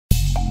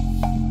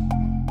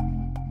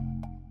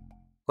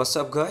What's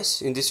up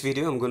guys? In this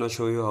video I'm going to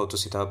show you how to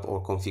set up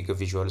or configure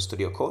Visual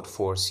Studio Code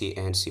for C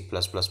and C++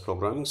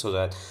 programming so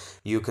that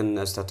you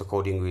can start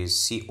coding with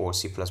C or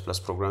C++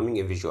 programming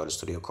in Visual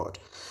Studio Code.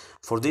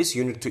 For this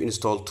you need to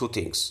install two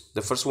things.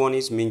 The first one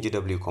is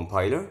MinGW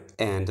compiler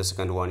and the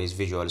second one is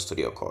Visual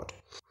Studio Code.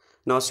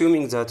 Now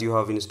assuming that you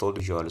have installed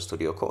Visual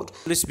Studio Code,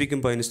 let's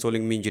begin by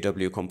installing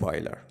MinGW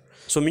compiler.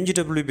 So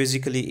MinGW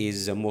basically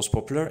is the most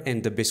popular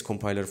and the best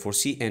compiler for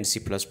C and C++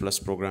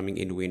 programming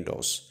in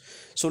Windows.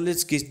 So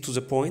let's get to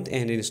the point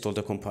and install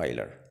the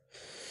compiler.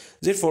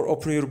 Therefore,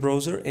 open your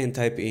browser and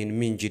type in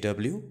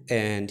MinGW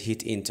and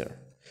hit enter.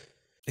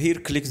 Here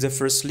click the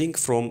first link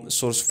from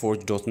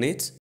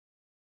sourceforge.net.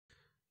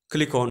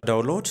 Click on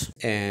download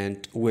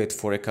and wait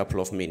for a couple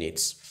of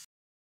minutes.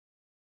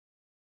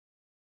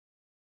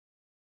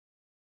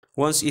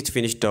 Once it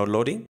finished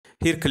downloading,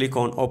 here click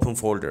on open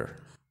folder.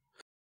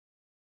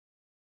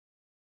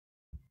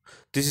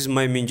 This is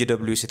my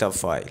MinGW setup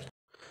file.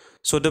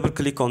 So double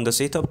click on the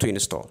setup to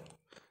install.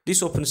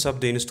 This opens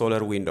up the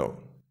installer window.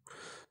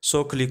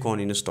 So click on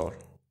install.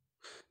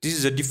 This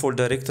is the default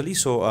directory,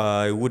 so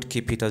I would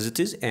keep it as it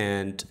is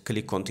and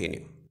click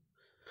continue.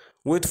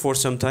 Wait for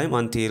some time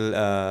until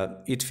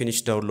it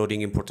finishes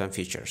downloading important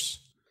features.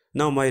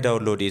 Now my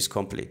download is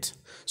complete.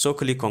 So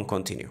click on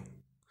continue.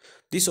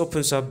 This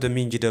opens up the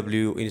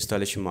MinGW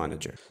installation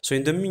manager. So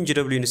in the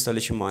MinGW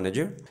installation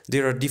manager,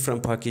 there are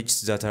different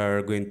packages that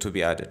are going to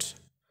be added.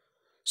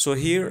 So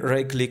here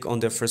right click on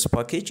the first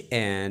package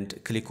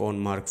and click on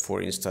mark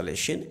for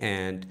installation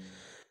and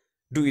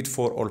do it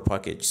for all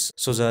packages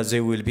so that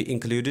they will be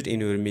included in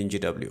your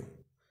MinGW.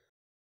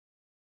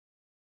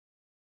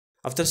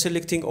 After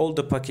selecting all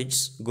the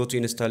packages, go to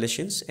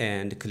installations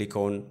and click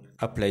on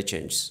apply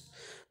changes.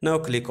 Now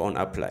click on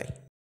apply.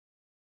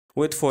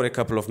 Wait for a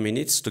couple of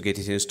minutes to get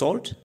it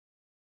installed.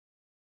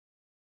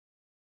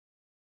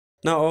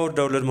 Now our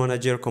download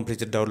manager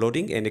completed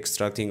downloading and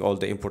extracting all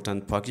the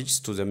important packages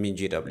to the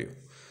MinGW.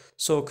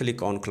 So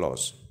click on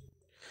close.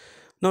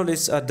 Now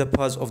let's add the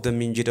path of the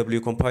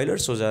MinGW compiler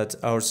so that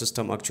our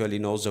system actually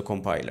knows the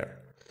compiler.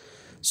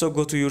 So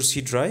go to your C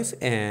drive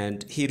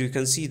and here you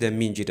can see the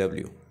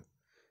MinGW.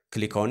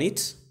 Click on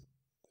it.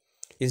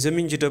 In the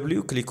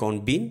MinGW, click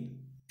on bin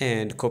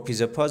and copy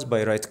the path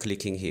by right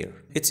clicking here.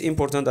 It's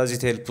important as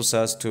it helps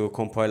us to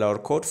compile our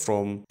code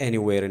from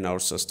anywhere in our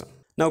system.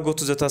 Now go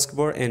to the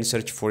taskbar and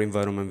search for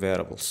environment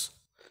variables.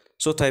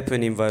 So type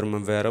in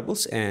environment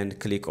variables and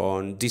click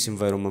on this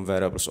environment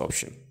variables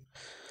option.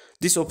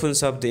 This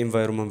opens up the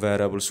environment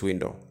variables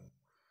window.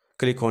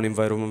 Click on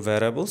environment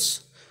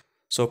variables.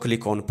 So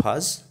click on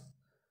path,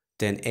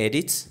 then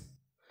edit.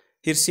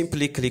 Here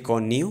simply click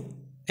on new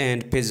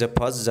and paste the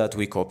path that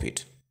we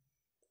copied.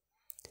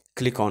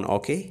 Click on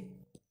OK.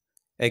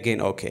 Again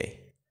OK.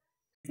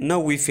 Now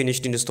we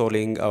finished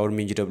installing our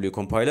MinGW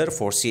compiler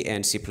for C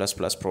and C++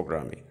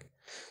 programming.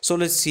 So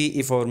let's see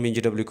if our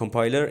MinGW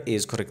compiler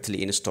is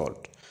correctly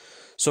installed.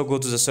 So go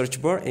to the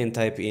search bar and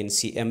type in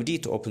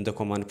cmd to open the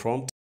command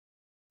prompt.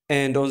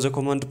 And on the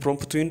command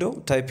prompt window,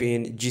 type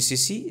in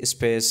gcc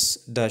space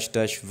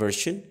 --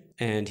 version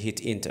and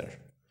hit enter.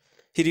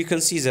 Here you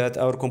can see that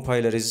our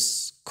compiler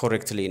is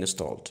correctly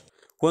installed.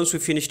 Once we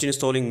finished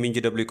installing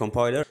MinGW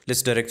compiler,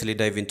 let's directly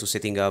dive into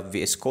setting up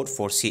VS Code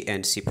for C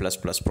and C++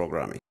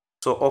 programming.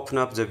 So open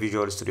up the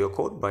Visual Studio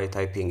Code by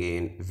typing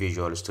in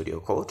Visual Studio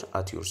Code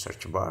at your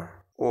search bar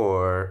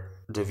or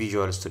the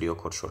Visual Studio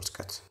Code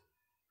shortcut.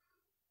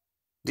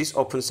 This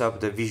opens up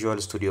the Visual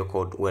Studio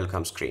Code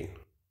welcome screen.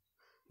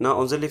 Now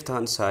on the left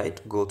hand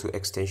side, go to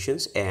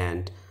extensions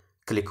and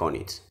click on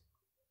it.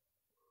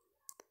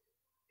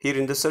 Here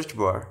in the search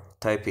bar,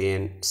 type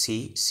in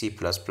C, C++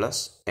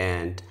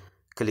 and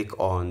click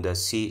on the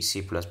C, C++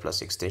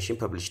 extension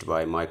published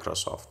by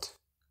Microsoft.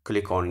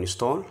 Click on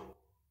install.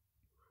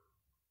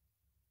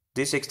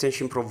 This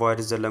extension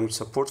provides the language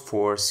support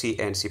for C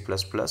and C++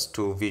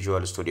 to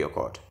Visual Studio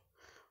Code.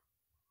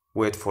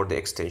 Wait for the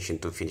extension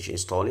to finish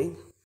installing.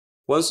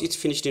 Once it's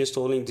finished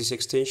installing this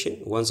extension,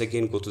 once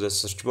again go to the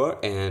search bar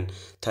and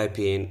type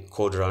in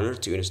Code Runner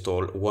to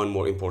install one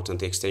more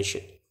important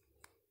extension.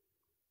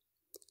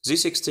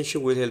 This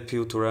extension will help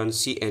you to run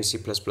C and C++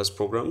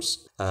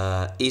 programs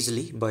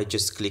easily by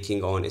just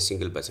clicking on a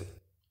single button.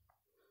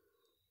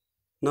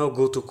 Now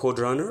go to Code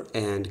Runner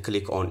and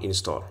click on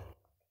install.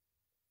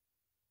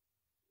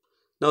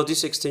 Now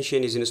this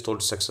extension is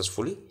installed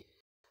successfully.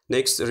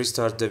 Next,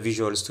 restart the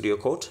Visual Studio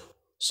Code.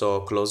 So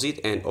close it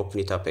and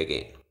open it up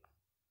again.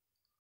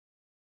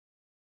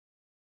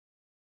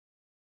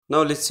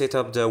 Now let's set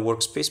up the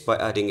workspace by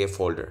adding a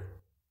folder.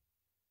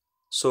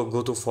 So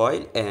go to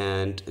File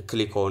and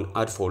click on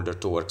Add Folder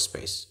to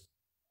Workspace.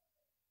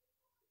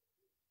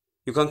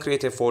 You can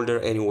create a folder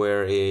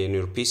anywhere in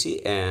your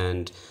PC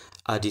and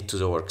add it to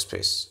the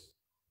workspace.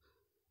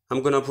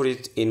 I'm gonna put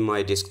it in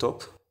my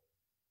desktop.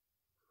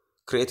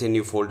 Create a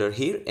new folder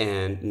here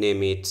and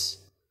name it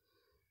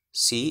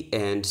C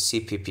and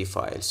CPP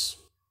files.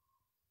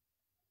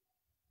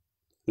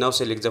 Now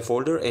select the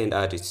folder and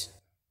add it.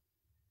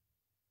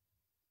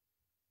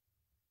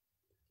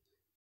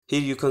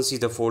 Here you can see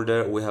the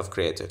folder we have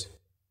created.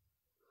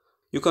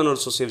 You can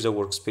also save the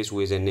workspace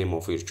with a name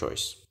of your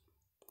choice.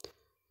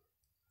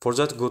 For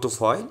that, go to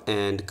File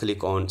and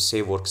click on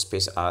Save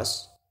Workspace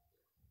As,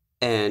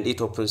 and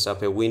it opens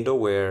up a window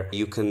where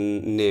you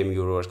can name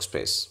your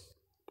workspace.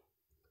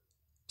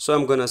 So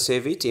I'm gonna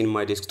save it in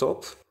my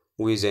desktop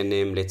with a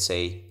name, let's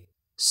say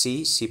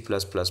C++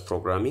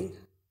 programming,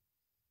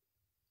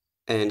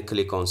 and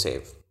click on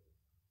Save.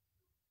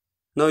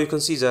 Now you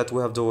can see that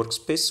we have the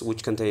workspace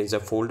which contains the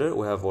folder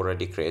we have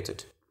already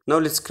created. Now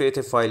let's create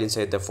a file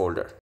inside the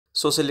folder.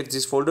 So select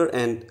this folder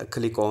and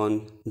click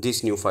on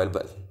this new file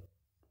button.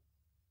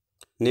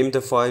 Name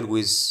the file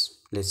with,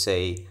 let's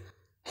say,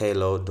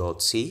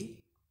 hello.c.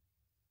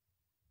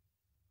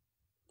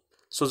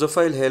 So the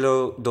file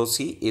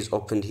hello.c is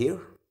opened here.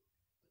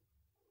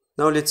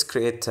 Now let's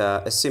create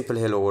a simple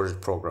hello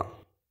world program.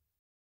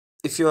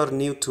 If you are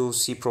new to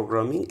C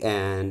programming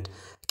and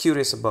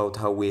curious about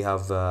how we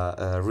have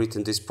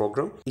written this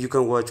program, you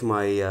can watch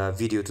my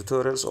video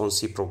tutorials on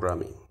C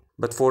programming.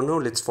 But for now,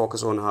 let's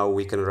focus on how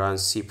we can run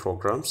C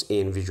programs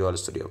in Visual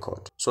Studio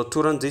Code. So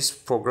to run this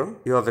program,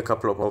 you have a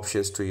couple of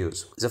options to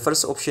use. The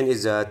first option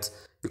is that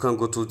you can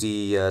go to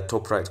the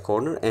top right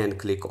corner and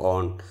click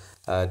on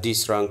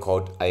this run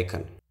code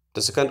icon.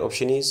 The second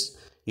option is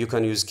you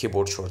can use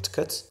keyboard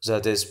shortcut,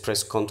 that is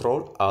press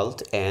Ctrl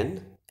Alt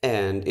N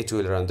and it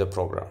will run the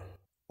program.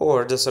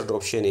 Or the third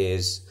option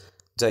is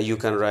that you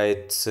can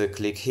right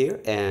click here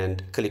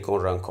and click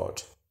on run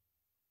code.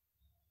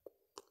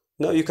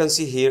 Now you can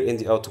see here in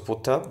the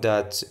output tab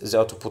that the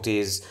output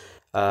is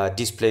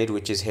displayed,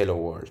 which is hello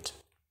world.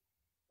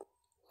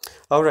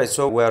 Alright,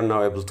 so we are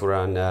now able to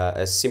run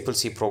a simple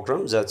C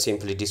program that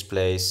simply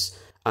displays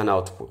an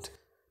output.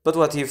 But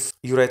what if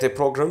you write a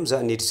program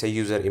that needs a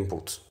user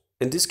input?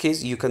 In this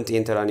case, you can't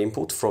enter an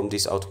input from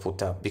this output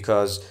tab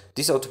because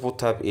this output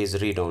tab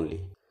is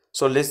read-only.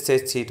 So let's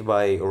test it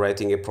by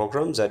writing a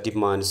program that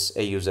demands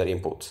a user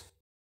input.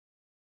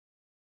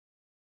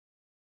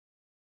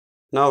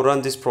 Now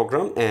run this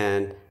program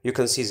and you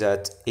can see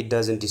that it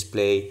doesn't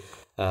display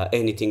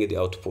anything in the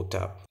output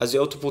tab, as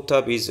the output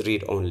tab is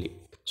read-only.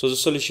 So the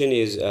solution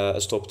is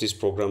stop this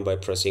program by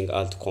pressing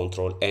Alt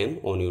Ctrl N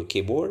on your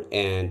keyboard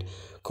and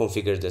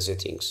configure the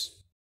settings.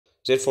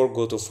 Therefore,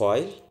 go to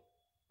File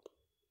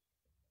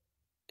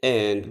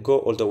and go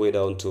all the way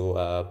down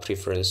to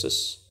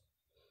Preferences.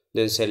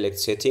 Then select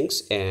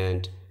Settings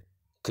and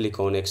click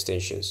on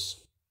Extensions.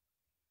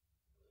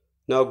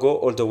 Now go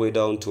all the way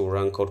down to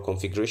Run Code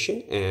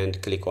Configuration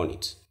and click on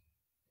it.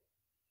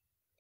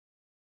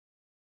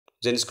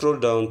 Then scroll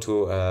down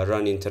to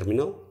Run in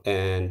Terminal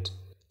and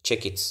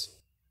check it.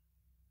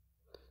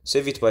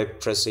 Save it by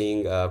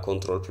pressing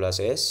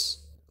Ctrl+S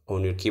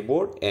on your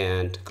keyboard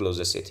and close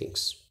the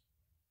settings.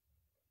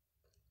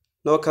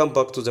 Now come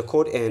back to the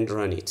code and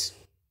run it.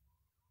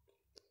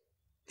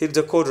 Here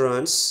the code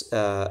runs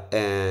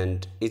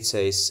and it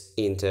says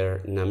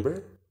enter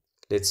number,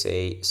 let's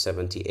say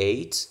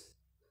 78,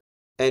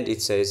 and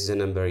it says the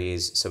number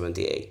is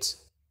 78.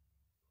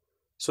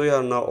 So you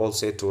are now all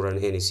set to run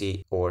any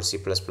C or C++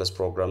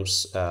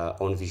 programs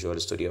on Visual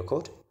Studio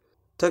Code.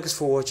 Thanks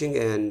for watching,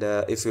 and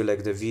if you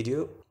like the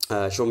video,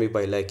 show me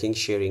by liking,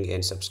 sharing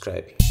and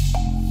subscribing.